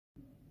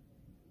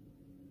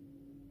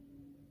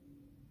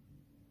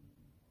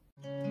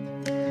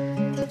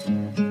Good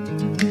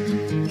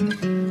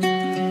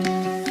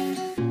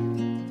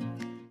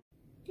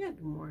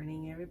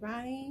morning,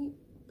 everybody.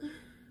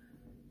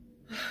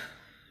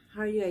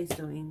 How are you guys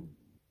doing?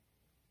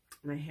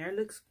 My hair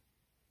looks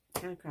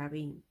kind of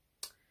crappy.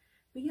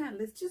 But yeah,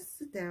 let's just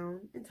sit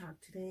down and talk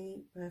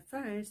today. But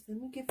first, let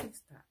me get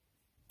fixed up.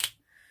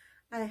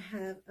 I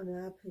have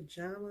my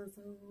pajamas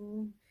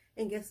on.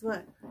 And guess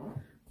what?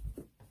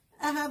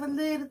 I have a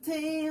little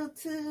tail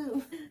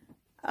too.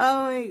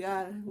 Oh my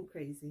god, I'm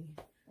crazy.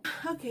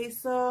 Okay,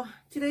 so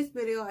today's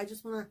video, I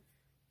just want to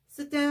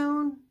sit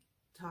down,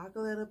 talk a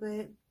little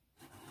bit,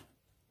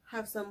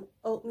 have some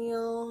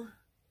oatmeal.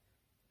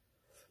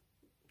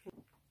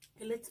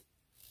 Okay, let's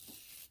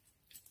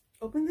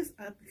open this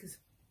up because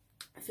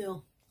I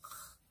feel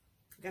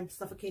like I'm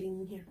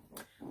suffocating in here.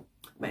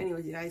 But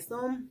anyways, you guys,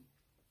 so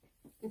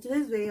in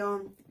today's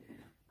video,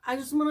 I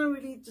just want to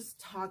really just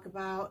talk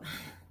about,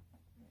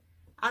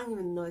 I don't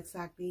even know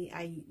exactly.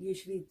 I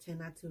usually tend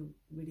not to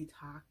really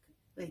talk.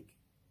 Like,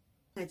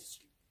 I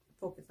just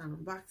focus on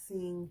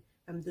unboxing.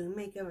 I'm doing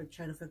makeup, I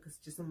try to focus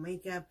just on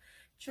makeup.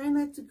 Try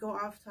not to go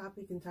off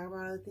topic and talk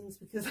about other things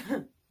because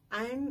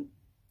I'm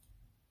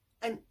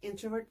an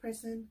introvert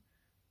person.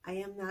 I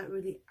am not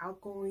really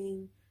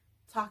outgoing,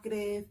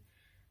 talkative.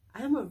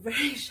 I am a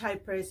very shy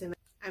person.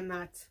 I'm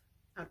not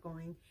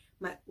outgoing.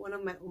 My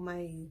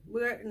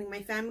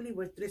family,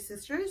 we're 3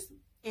 sisters,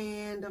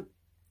 and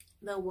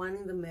the one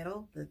in the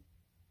middle,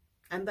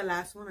 I'm the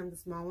last one, I'm the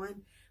small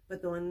one,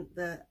 but the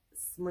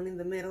one in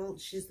the middle,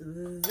 she's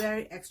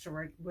very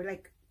extrovert. We're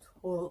like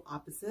total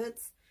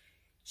opposites.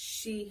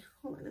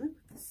 Hold on, let me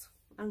put this,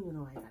 I don't even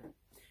know why I got it.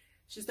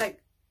 She's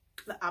like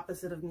the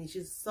opposite of me.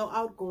 She's so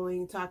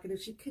outgoing,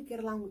 talkative. She could get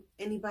along with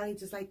anybody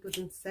just like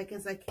within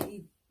seconds. Like,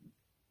 I'm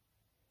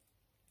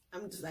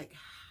just like,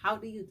 how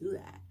do you do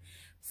that?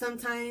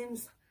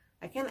 Sometimes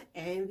I kind of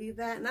envy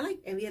that. Not like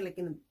envy it like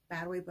in a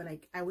bad way, but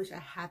like I wish I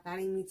had that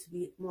in me to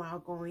be more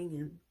outgoing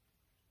and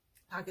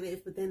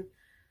talkative. But then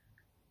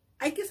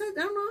I guess I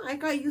don't know. I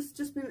got used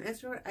to just being an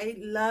extrovert. I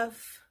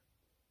love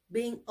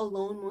being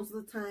alone most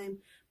of the time,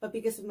 but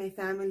because of my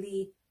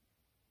family,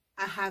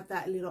 I have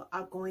that little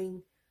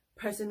outgoing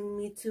person in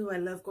me too. I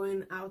love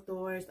going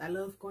outdoors. I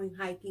love going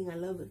hiking. I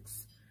love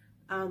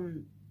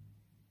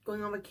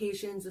going on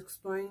vacations,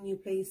 exploring new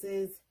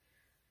places.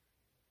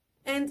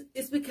 And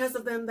it's because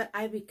of them that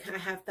I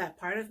have that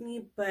part of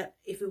me. But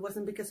if it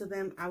wasn't because of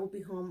them, I would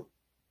be home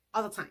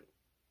all the time.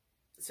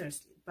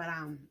 Seriously. But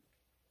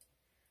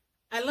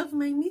I love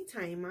my me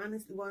time,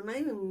 honestly. Well, not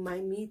even my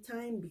me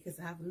time because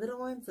I have a little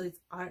one, so it's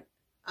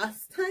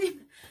us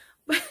time.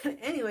 But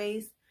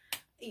anyways,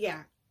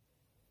 yeah,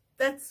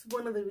 that's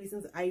one of the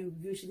reasons I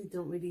usually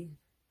don't really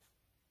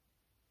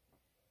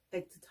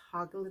like to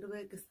talk a little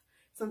bit, because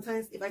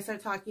sometimes if I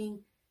start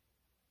talking,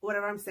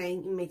 whatever I'm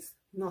saying, it makes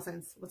no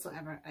sense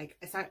whatsoever. Like,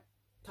 I start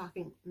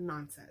talking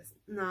nonsense,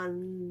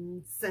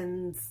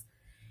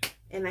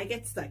 and I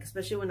get stuck,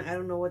 especially when I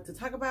don't know what to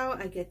talk about.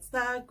 I get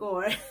stuck,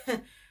 or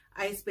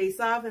I space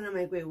off, and I'm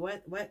like, wait,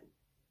 what? But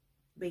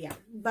yeah,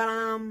 but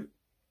I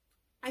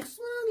just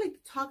want to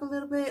like talk a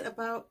little bit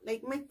about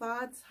like my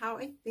thoughts, how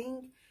I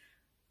think,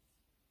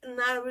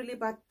 not really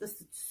about the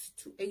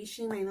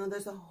situation. I know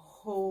there's a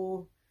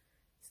whole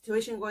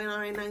situation going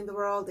on right now in the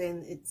world,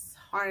 and it's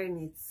hard,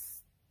 and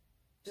it's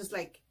just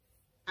like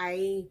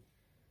I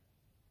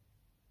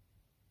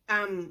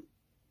am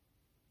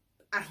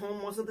at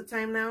home most of the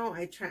time now.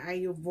 I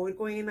avoid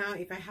going out.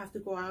 If I have to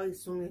go out,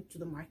 it's only to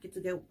the market to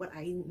get what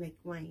I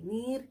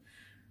need.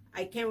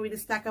 I can't really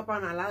stack up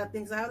on a lot of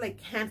things out, like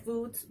canned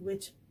foods,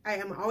 which I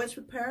am always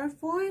prepared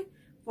for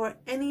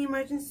any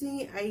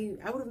emergency. I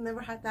would have never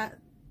had that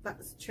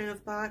train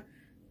of thought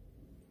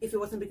if it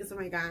wasn't because of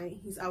my guy.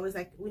 He's always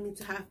like, we need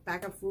to have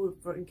backup food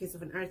for in case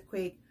of an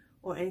earthquake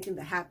or anything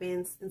that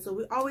happens. And so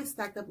we always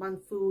stacked up on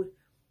food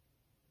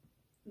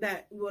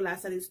that will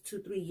last at least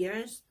 2-3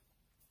 years.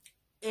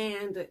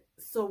 And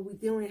so we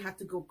didn't really have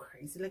to go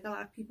crazy like a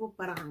lot of people,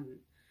 but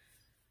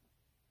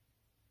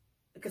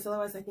because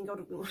otherwise I think I would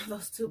have been one of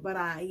those too.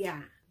 But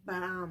yeah,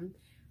 but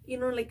you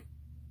know, like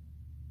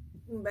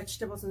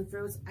vegetables and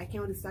fruits, I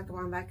can't really stack up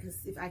on that,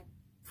 because if I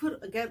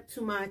get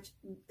too much,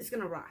 it's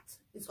gonna rot.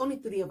 It's only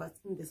 3 of us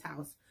in this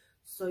house,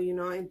 so you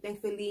know. And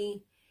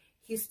thankfully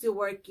he's still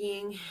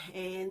working,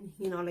 and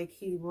you know, like,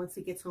 once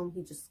he gets home,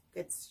 he just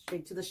gets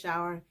straight to the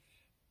shower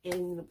and,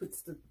 you know,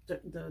 puts the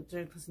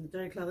dirty clothes in the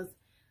dirty clothes.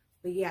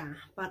 But yeah,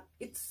 but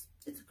it's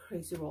a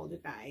crazy world, you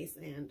guys,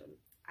 and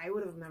I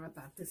would have never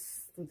thought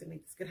something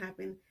like this could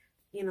happen.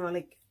 You know,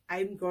 like,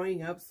 I'm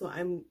growing up, so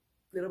I'm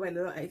little by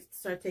little I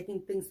start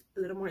taking things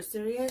a little more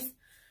serious.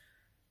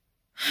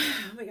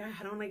 Oh my god,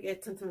 I don't want to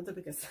get sentimental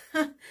because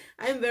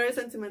I'm very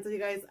sentimental, you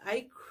guys.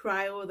 I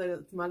cry over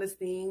the smallest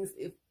things.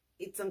 If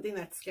it's something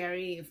that's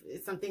scary, if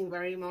it's something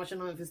very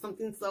emotional, if it's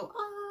something so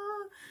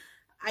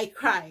I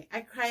cry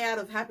out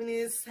of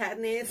happiness,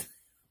 sadness.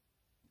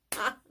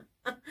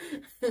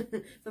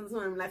 Sometimes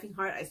when I'm laughing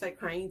hard, I start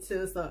crying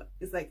too. So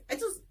it's like I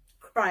just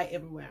cry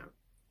everywhere.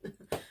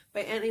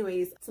 But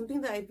anyways,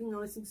 something that I've been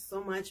noticing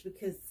so much,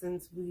 because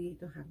since we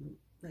don't have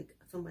like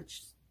so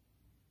much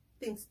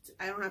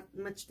I don't have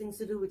much things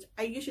to do, which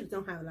I usually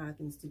don't have a lot of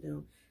things to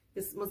do,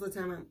 because most of the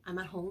time I'm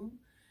at home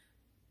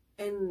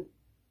and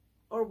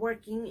or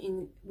working,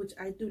 in which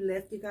I do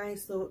lift, you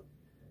guys. So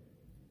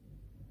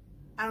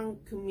I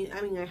don't commute.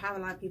 I mean, I have a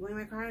lot of people in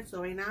my car,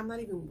 so right now I'm not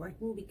even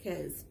working,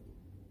 because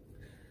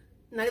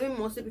not even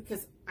mostly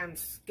because I'm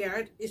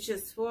scared. It's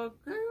just for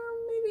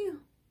maybe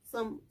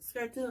some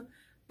scared too,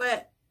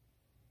 but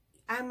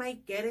I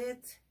might get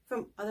it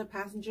from other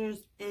passengers,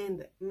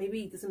 and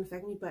maybe it doesn't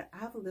affect me. But I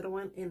have a little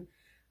one, and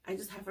I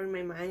just have her in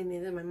my mind,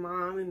 and then my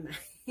mom and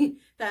my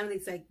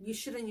family's like, you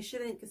shouldn't,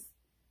 because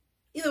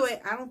either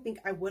way, I don't think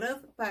I would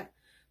have, but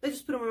they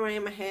just put them right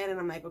in my head, and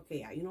I'm like, okay,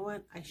 yeah, you know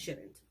what, I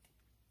shouldn't.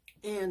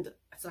 And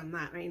so I'm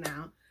not right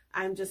now.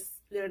 I'm just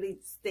literally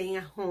staying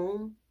at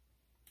home,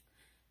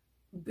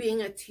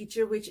 being a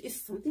teacher, which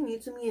is something new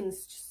to me, and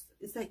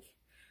it's like,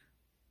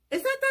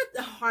 it's not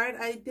that hard.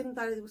 I didn't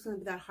thought it was gonna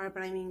be that hard,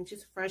 but I mean,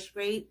 she's first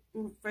grade,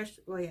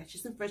 well, yeah,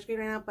 she's in first grade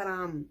right now, but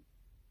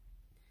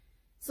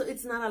so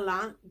it's not a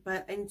lot,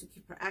 but I need to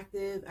keep her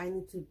active. I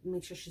need to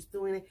make sure she's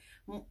doing it.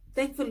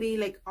 Thankfully,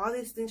 like, all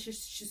these things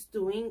she's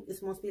doing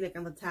is mostly like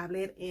on the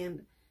tablet,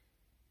 and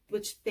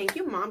which, thank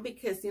you, Mom,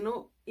 because, you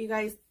know, you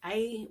guys,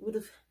 I would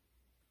have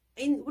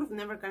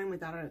never gotten my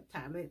daughter a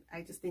tablet.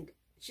 I just think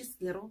she's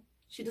little.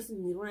 She doesn't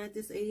need one at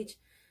this age.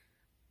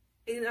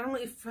 And I don't know,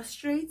 it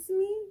frustrates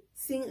me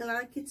seeing a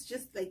lot of kids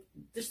just like,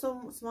 they're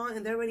so small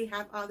and they already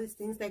have all these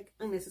things, like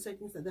unnecessary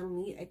things that they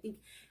don't need. I think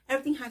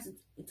everything has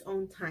its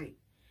own time.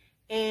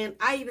 And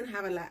I even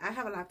have a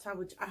laptop,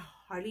 which I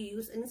hardly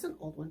use, and it's an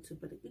old one too,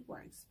 but it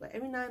works. But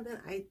every now and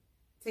then I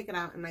take it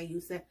out and I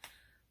use it.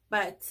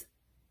 But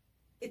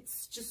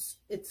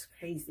it's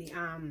crazy.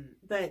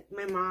 But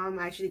my mom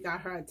actually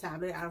got her a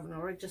tablet out of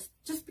nowhere, just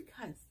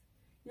because,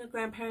 you know,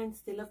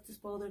 grandparents, they love to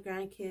spoil their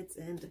grandkids,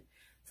 and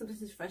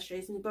sometimes it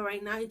frustrates me. But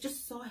right now, it's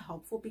just so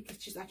helpful because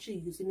she's actually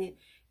using it,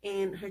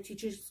 and her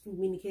teacher's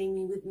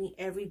communicating with me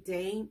every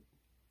day.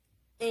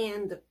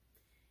 And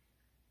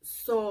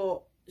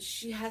so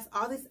she has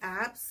all these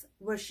apps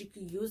where she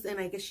could use, and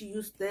I guess she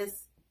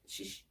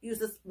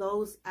uses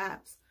those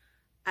apps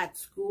at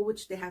school,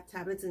 which they have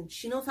tablets, and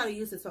she knows how to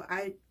use it. So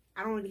I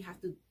don't really have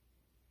to,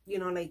 you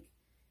know, like,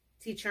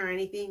 teach her or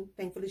anything.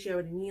 Thankfully, she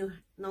already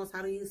knows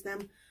how to use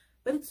them.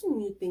 But it's a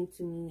new thing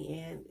to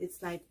me, and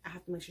it's like, I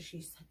have to make sure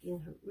she's getting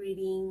her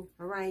reading,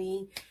 her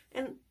writing,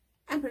 and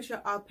I'm pretty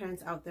sure all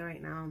parents out there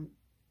right now,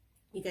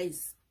 you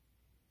guys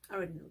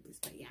already know this,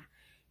 but yeah.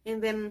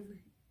 And then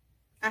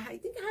I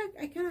think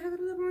I kind of have it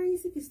a little more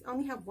easy because I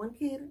only have one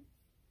kid,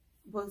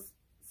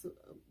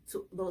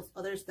 to those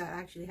others that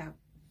actually have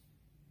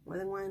more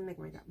than one. Like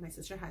my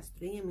sister has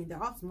 3. I mean,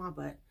 they're all small,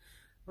 but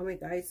oh my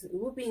guys, it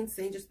would be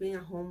insane just being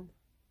at home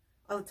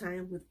all the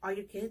time with all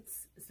your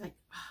kids. It's like,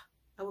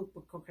 I would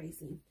go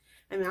crazy.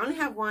 I mean, I only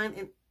have one,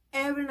 and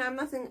every night, I'm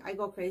not saying I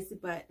go crazy,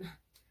 but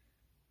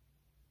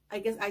I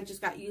guess I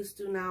just got used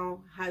to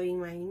now having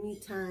my me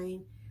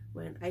time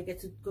when I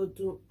get to go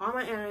do all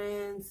my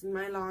errands,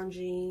 my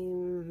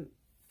laundry,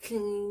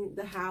 clean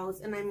the house.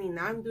 And I mean,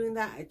 now I'm doing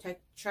that. I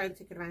try to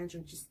take advantage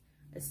when she's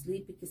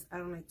asleep, because I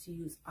don't like to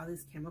use all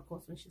these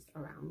chemicals when she's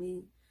around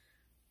me.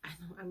 I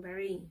know I'm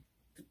very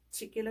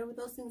particular with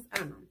those things. I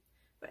don't know.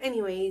 But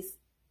anyways,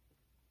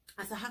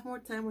 as I have more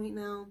time right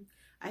now,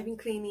 I've been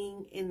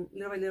cleaning, and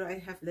little by little I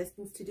have less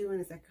things to do,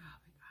 and it's like, oh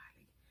my god,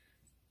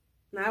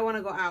 like, now I want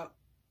to go out.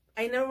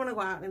 I never want to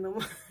go out, and the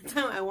one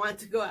time I want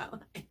to go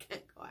out, I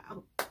can't go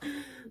out.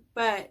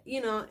 But you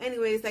know,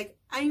 anyways, like,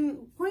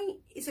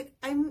 it's like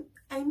I'm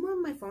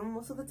on my phone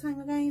most of the time,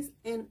 you guys,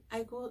 and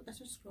I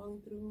start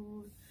scrolling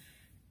through,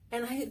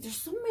 and there's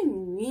so many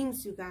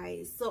memes, you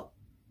guys. So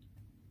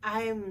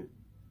and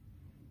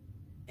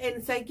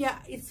it's like, yeah,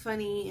 it's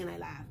funny, and I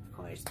laugh, of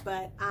course,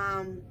 but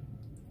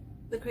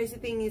the crazy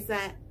thing is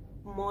that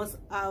most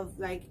of,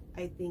 like,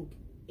 I think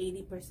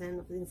 80%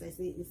 of the things I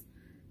see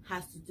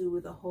has to do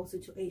with the whole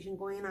situation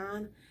going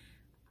on.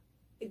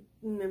 I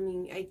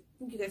mean, I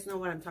think you guys know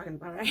what I'm talking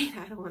about, right?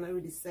 I don't want to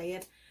really say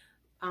it.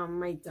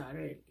 My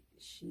daughter,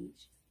 she's in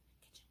the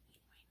kitchen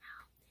eating right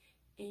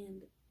now,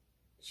 and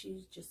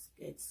she just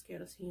gets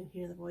scared of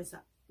hearing the voice,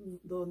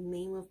 the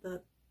name of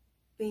the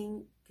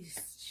thing.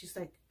 She's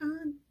like,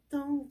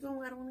 don't,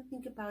 I don't want to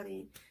think about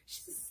it.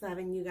 She's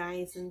 7, you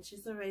guys, and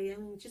she's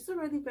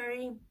already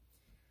very,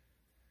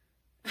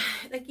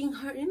 like, in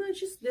her, you know,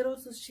 she's little,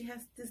 so she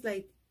has this,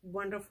 like,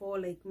 wonderful,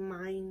 like,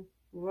 mind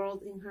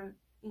world in her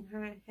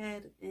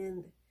head,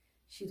 and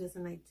she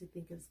doesn't like to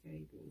think of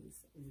scary things.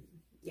 And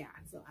yeah,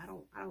 so I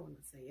don't want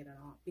to say it at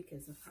all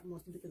because of her,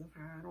 mostly because of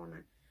her. I don't want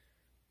to,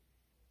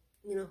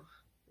 you know,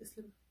 this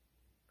little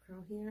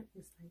girl here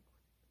is like,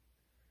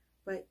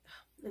 but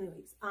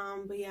anyways,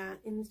 but yeah,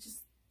 and it's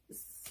just,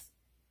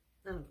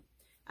 I don't know.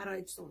 I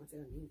just don't want to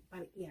say the name,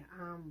 but yeah,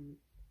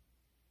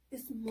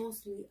 it's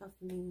mostly of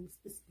memes.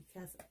 It's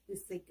because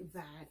it's like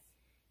that.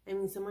 I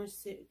mean, some are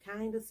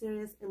kind of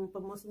serious,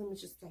 but most of them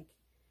is just like,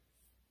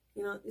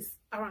 you know, it's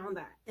around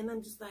that. And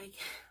I'm just like,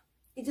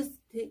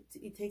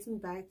 it takes me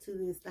back to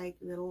this, like,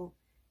 little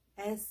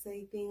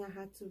essay thing I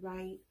had to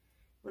write,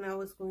 when I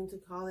was going to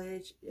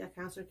college, a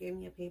counselor gave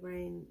me a paper,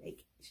 and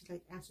like she's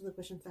like, answer the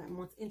questions that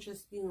most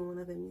interest you. And one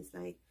of them is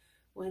like,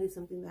 what is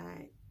something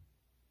that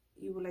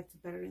you would like to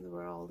better in the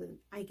world? And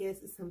I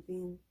guess it's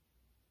something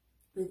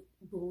with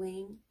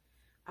bullying.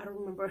 I don't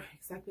remember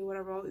exactly what I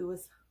wrote. It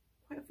was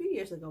quite a few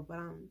years ago, but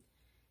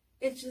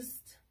it's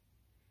just,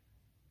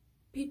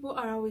 people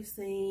are always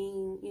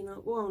saying, you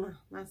know, well, no,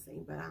 not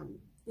saying, but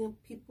you know,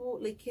 people,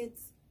 like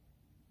kids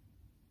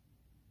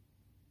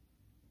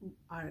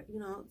are, you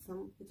know,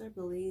 some kids are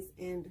bullies,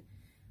 and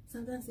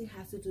sometimes it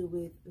has to do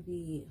with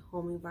the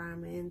home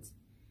environment,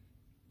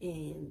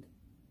 and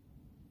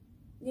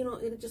you know,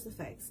 it just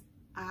affects.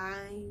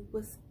 I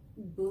was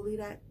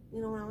bullied at,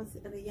 you know, when I was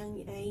at a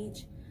young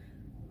age.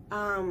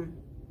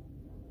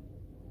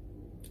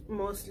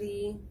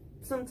 Mostly,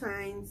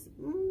 sometimes,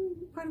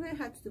 part of it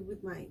had to do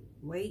with my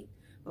weight,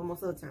 but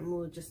most of the time it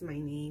was just my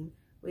name,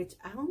 which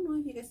I don't know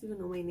if you guys even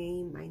know my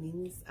name. My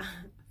name is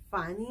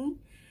Fanny.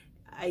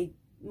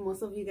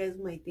 Most of you guys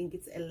might think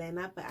it's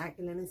Elena, but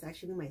Elena is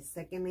actually my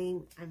second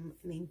name. I'm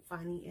named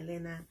Fanny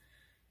Elena,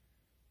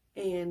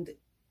 and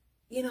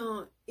you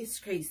know, it's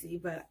crazy,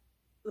 but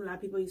a lot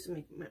of people used to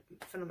make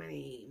fun of my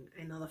name.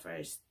 I know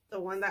the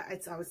one that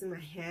it's always in my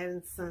head,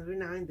 and so every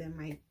now and then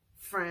my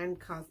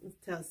friend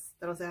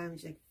throws at me,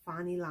 she's like,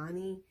 Fanny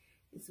Lani.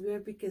 It's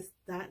weird because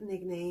that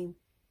nickname,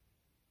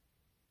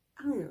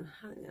 I don't know,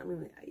 I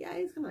mean, yeah,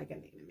 it's kind of like a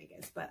nickname, I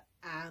guess, but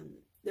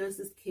there was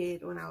this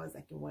kid when I was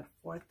like in what,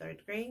 4th,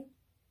 3rd grade.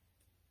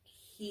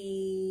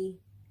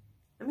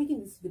 I'm making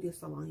this video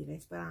so long, you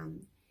guys, but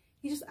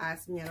he just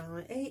asked me, I don't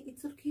know, hey,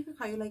 it's okay if I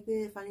call you like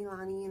this, Fanny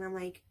Lani, and I'm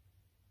like,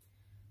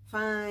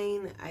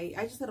 fine. I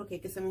just said okay,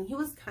 because I mean, he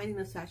was kind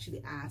enough to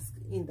actually ask,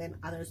 and then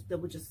others, they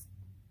would just,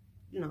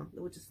 you know, they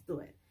would just do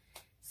it.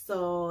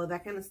 So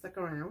that kind of stuck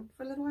around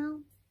for a little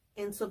while.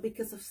 And so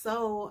because of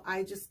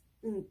I just,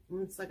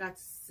 once I got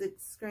to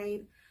 6th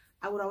grade,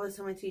 I would always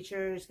tell my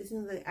teachers, because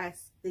you know,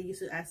 they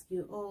used to ask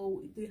you,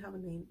 oh, do you have a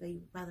name that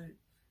you'd rather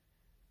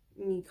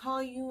me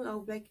call you? I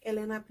would be like,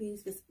 Elena,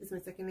 please, this is my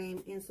second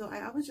name. And so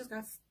I always just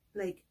got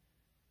like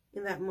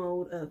in that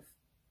mode of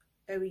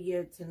every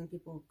year telling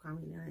people, call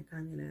me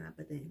Elena,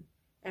 but then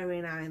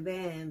every now and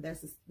then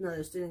there's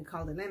another student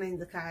called Elena in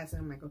the class,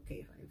 and I'm like,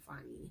 okay, fine,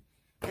 Fanny.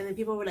 And then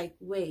people were like,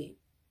 wait,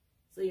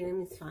 so your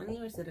name is Fanny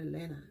or is it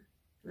Elena?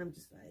 And I'm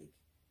just like,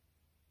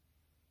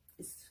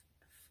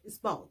 it's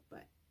both,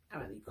 but I'd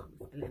rather you call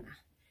me Elena.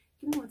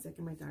 Give me 1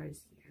 second, my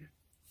daughter's here.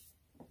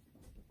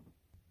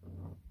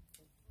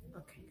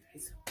 Okay,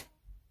 guys.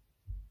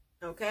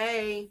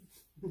 Okay.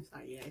 I'm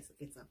sorry, guys.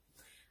 Okay, so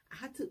I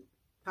had to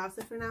pause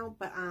it for now,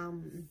 but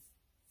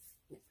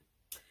yeah.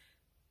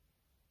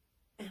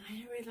 And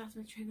I already lost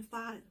my train of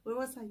thought. Where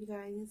was I, you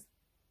guys?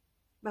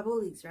 By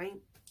Bullies, right?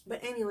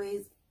 But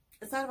anyways,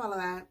 aside of all of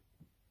that,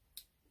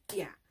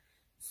 yeah.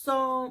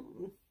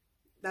 So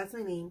that's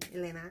my name,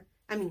 Elena.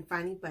 I mean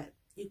Fanny, but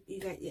you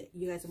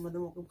guys are more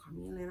than welcome to call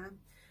me Elena.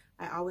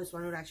 I always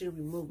wanted to actually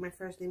remove my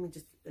first name and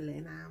just keep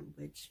Elena,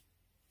 which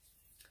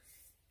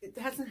it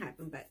hasn't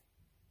happened, but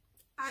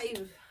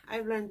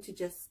I've learned to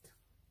just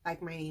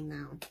like my name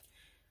now.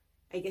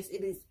 I guess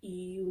it is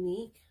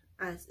unique,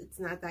 as it's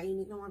not that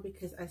unique no more,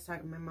 because I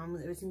started, my mom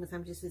every single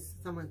time she says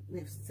someone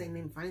saying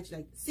name Fanny, she's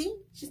like, see,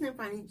 she's named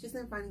Fanny,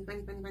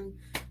 Fanny.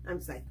 I'm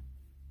just like,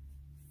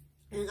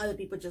 and other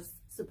people just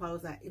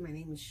suppose that my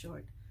name is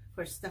short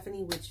for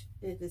Stephanie, which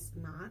it is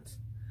not.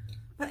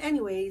 But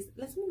anyways,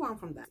 let's move on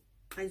from that.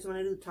 I just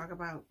wanted to talk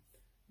about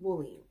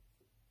bullying.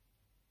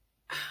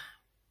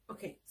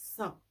 Okay,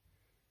 so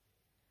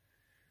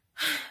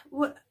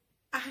what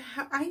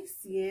I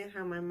see it,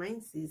 how my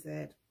mind sees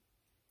it,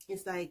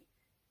 it's like,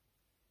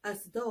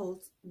 as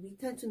adults, we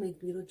tend to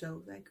make little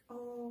jokes like,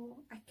 oh,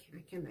 I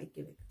can't like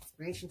give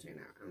explanations right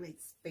now, I'm like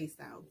spaced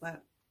out,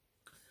 but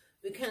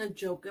we kind of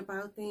joke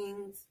about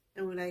things,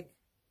 and we're like,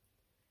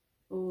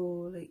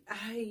 oh, like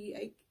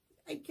I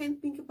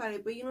can't think about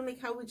it, but you know,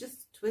 like how we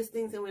just twist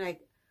things, and we're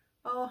like,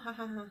 oh, ha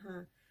ha ha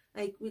ha,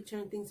 like we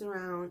turn things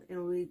around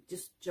and we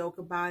just joke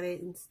about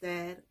it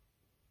instead,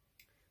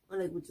 or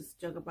like we just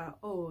joke about,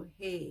 oh,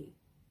 hey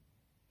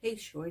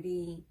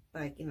shorty,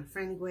 but like in a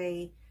friendly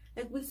way.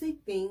 Like we say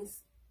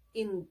things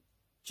in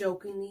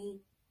jokingly,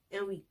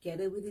 and we get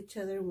it with each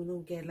other, and we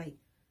don't get like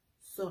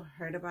so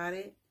hurt about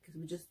it, because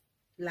we just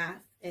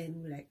laugh and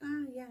we're like,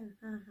 oh yeah,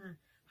 ha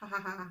ha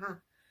ha ha ha ha.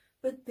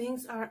 But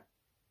things are,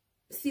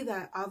 see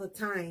that all the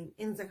time,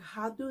 and it's like,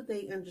 how do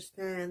they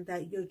understand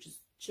that you're just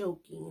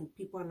joking and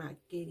people are not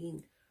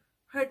getting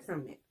hurt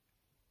from it?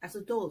 As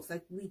adults,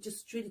 like we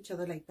just treat each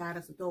other like that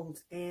as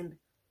adults, and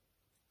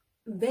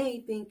they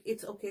think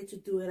it's okay to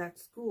do it at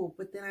school,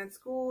 but then at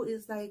school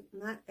is like,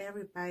 not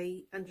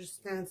everybody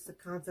understands the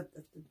concept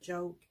of the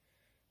joke.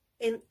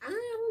 And I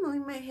don't know,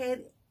 in my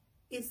head,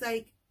 it's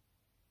like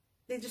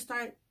they just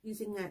start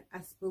using that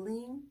as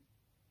bullying,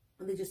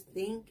 and they just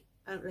think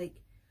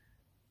like,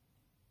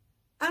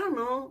 I don't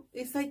know,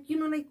 it's like, you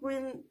know, like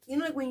when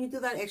you do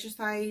that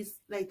exercise,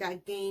 like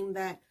that game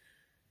that,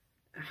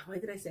 why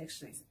did I say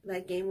exercise,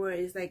 that game where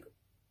it's like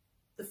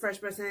the first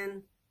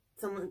person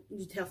someone,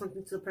 you tell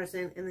something to a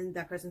person, and then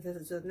that person says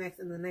it to the next,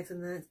 and the next,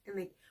 and the next, and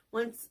like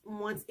once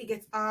it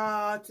gets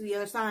to the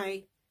other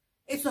side,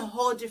 it's a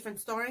whole different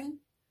story.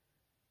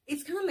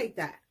 It's kind of like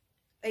that.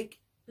 Like,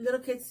 little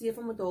kids see it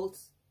from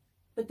adults,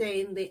 but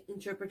then they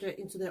interpret it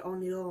into their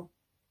own little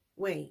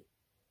way.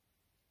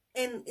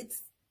 And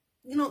it's,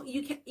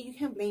 you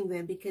can't blame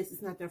them because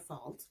it's not their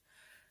fault.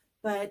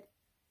 But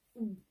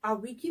are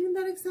we giving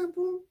that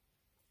example?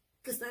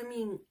 Because I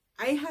mean,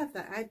 I've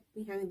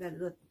been having that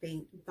little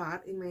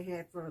thought in my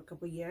head for a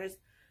couple of years.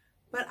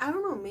 But I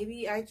don't know,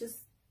 maybe I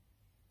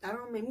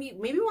don't know,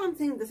 maybe what I'm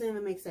saying doesn't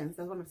even make sense.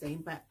 That's what I'm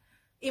saying. But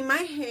in my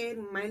head,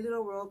 in my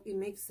little world, it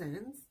makes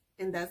sense.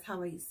 And that's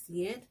how I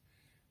see it.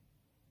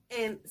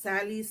 And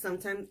sadly,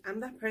 sometimes I'm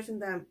that person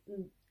that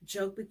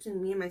joke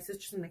between me and my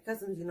sisters and my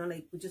cousins,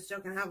 like we just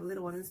joke and have a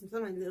little one. And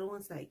sometimes my little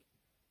one's like,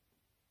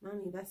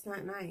 Mommy, that's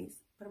not nice.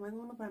 But I'm like,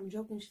 oh no, but I'm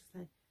joking. She's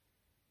like,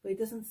 but it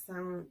doesn't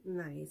sound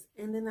nice.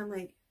 And then I'm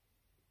like,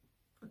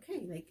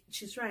 okay, like,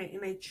 she's right.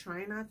 And I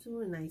try not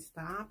to, and I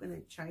stop, and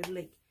I try to,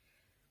 like,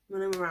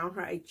 when I'm around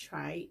her, I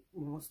try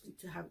mostly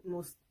to have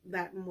most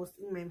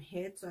in my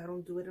head, so I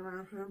don't do it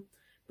around her.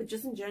 But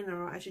just in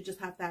general, I should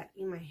just have that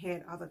in my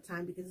head all the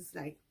time, because it's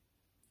like,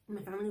 in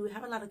my family, we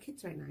have a lot of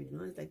kids right now,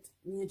 it's like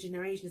new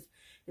generations,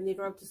 and they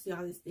grow up to see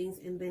all these things,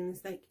 and then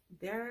it's like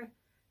they're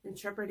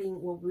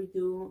interpreting what we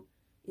do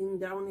in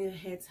their own little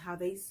heads, how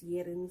they see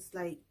it, and it's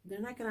like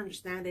they're not gonna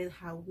understand it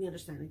how we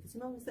understand it, because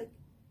it's like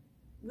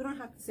we don't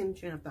have the same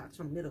train of thoughts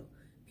from little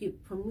people,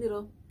 from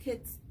little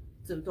kids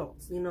to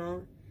adults,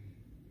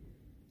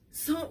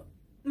 So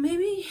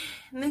maybe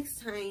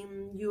next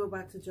time you're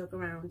about to joke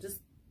around,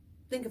 just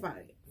think about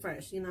it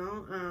first,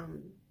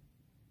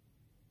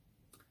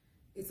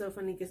 It's so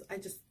funny because I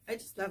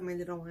just love my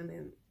little one,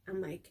 and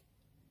I'm like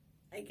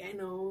I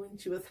know when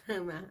she was I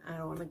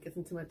don't want to get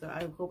into my throat.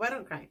 I hope I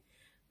don't cry,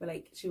 but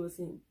like she was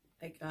in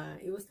it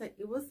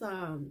was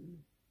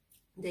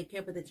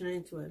daycare, but they turned it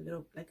into a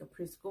little like a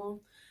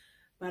preschool.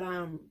 But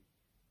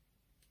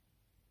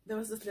there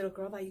was this little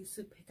girl that used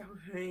to pick on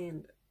her,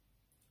 and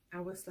I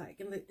was like,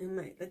 and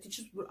my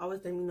teachers would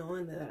always let me know,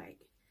 and they're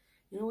like,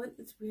 you know what?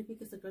 It's weird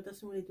because the girl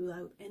doesn't really do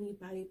that with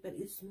anybody, but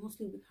it's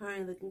mostly with her.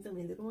 And the things that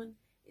my little one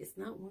is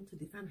not one to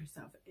defend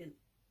herself, and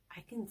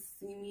I can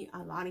see me a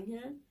lot in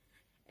her,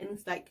 and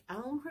it's like I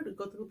don't want her to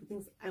go through the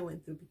things I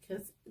went through,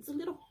 because it's a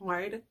little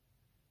hard.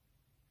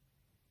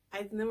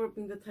 I've never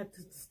been the type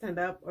to stand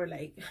up or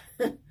like,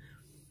 to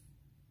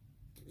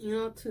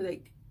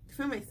like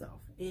defend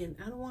myself, and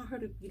I don't want her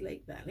to be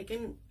like that. Like,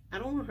 I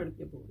don't want her to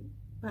be a bully,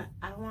 but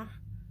I don't want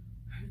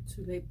her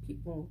to let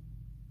people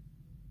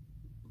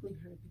bully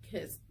her,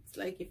 because it's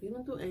like if you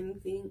don't do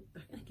anything,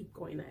 they're gonna keep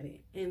going at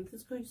it. And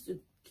this girl used to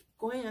keep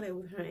going at it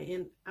with her,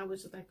 and I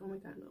was just like, oh my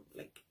god, no,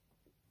 like,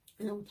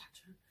 and I would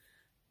touch her.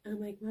 And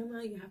I'm like,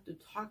 Mama, you have to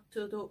talk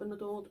to an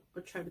adult,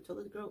 or try to tell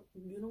this girl,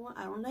 you know what,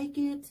 I don't like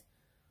it.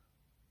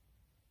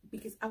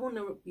 Because I will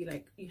never be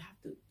like, you have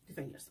to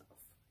defend yourself.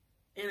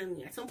 And I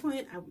mean, at some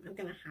point, I'm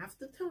gonna have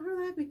to tell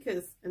her that,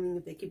 because I mean,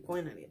 if they keep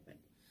going at it, but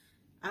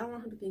I don't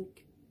want her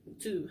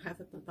to have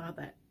the thought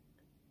that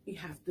you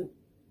have to,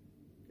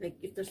 like,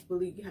 if there's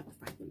bullying, you have to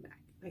fight them back.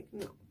 Like,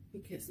 no,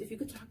 because if you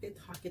could talk it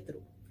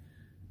through.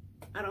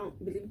 I don't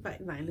believe in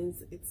fighting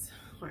violence. It's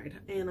hard.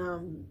 And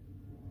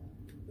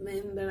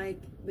then they're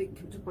like, they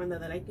come to a point that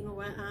they're like, you know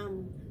what,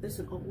 there's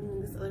an opening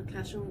in this other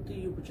classroom.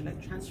 Would you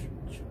like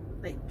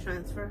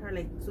transfer her,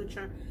 like switch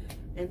her?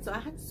 And so I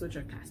had to switch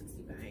her classes,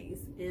 you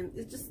guys. And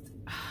it's just,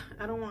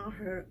 I don't want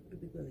her to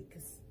be bullied,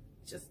 because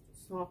it's just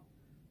so,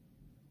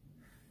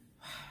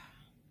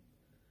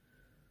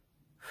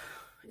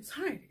 it's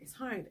hard,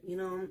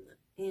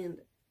 and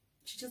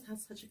she just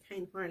has such a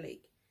kind heart.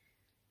 Like,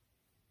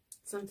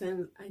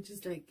 sometimes I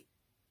just, like,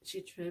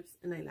 she trips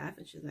and I laugh,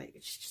 and she's like,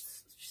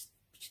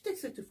 she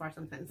takes it too far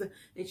sometimes, and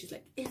she's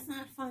like, it's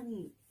not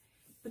funny.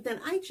 But then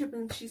I trip,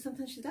 and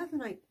sometimes she's laughing,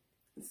 like,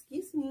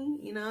 excuse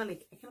me,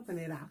 like, I can't point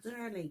it out to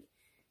her. Like,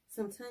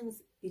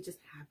 sometimes it just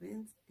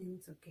happens, and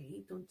it's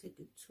okay. Don't take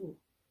it too,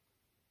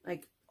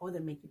 like, oh,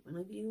 they're making fun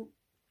of you.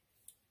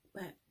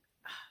 But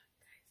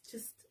guys,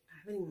 just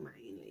have it in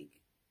mind. Like,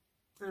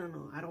 I don't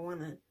know, I don't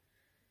want to,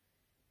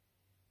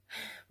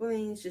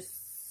 bullying is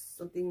just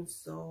something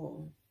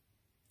so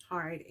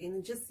hard,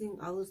 and just seeing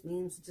all those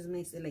memes, it just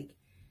makes it like,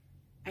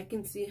 I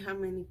can see how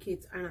many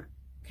kids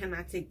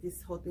cannot take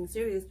this whole thing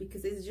serious,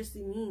 because it's just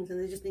the memes,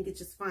 and they just think it's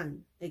just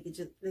fun. Like,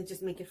 they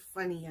just make it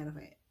funny out of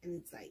it, and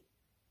it's like,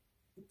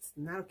 it's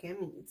not okay. I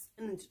mean, it's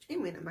an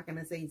entertainment. I'm not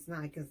gonna say it's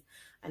not, because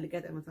I look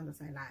at them and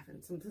sometimes I laugh,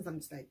 and sometimes I'm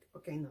just like,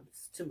 okay, no,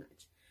 this is too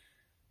much.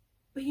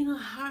 But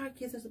how our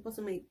kids are supposed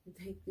to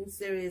take things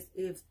serious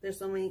if there's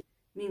so many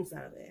memes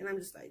out of it? And I'm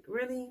just like,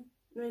 really?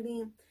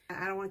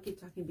 I don't want to keep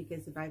talking,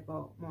 because if I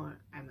go more,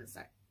 I'm gonna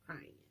start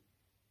crying.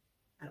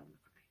 I don't want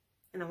to cry,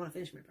 and I want to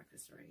finish my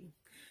breakfast already.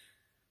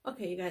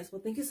 Okay, you guys,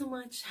 well, thank you so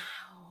much.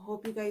 I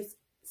hope you guys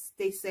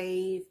stay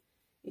safe.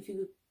 If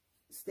you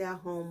stay at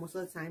home, most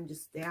of the time,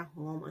 just stay at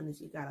home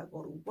unless you gotta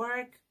go to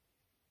work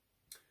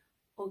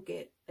or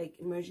get like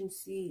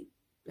emergency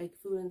like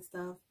food and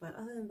stuff. But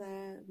other than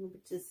that, remember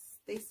to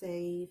stay stay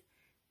safe,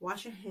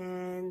 wash your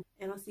hands,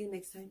 and I'll see you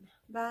next time.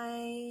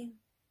 Bye.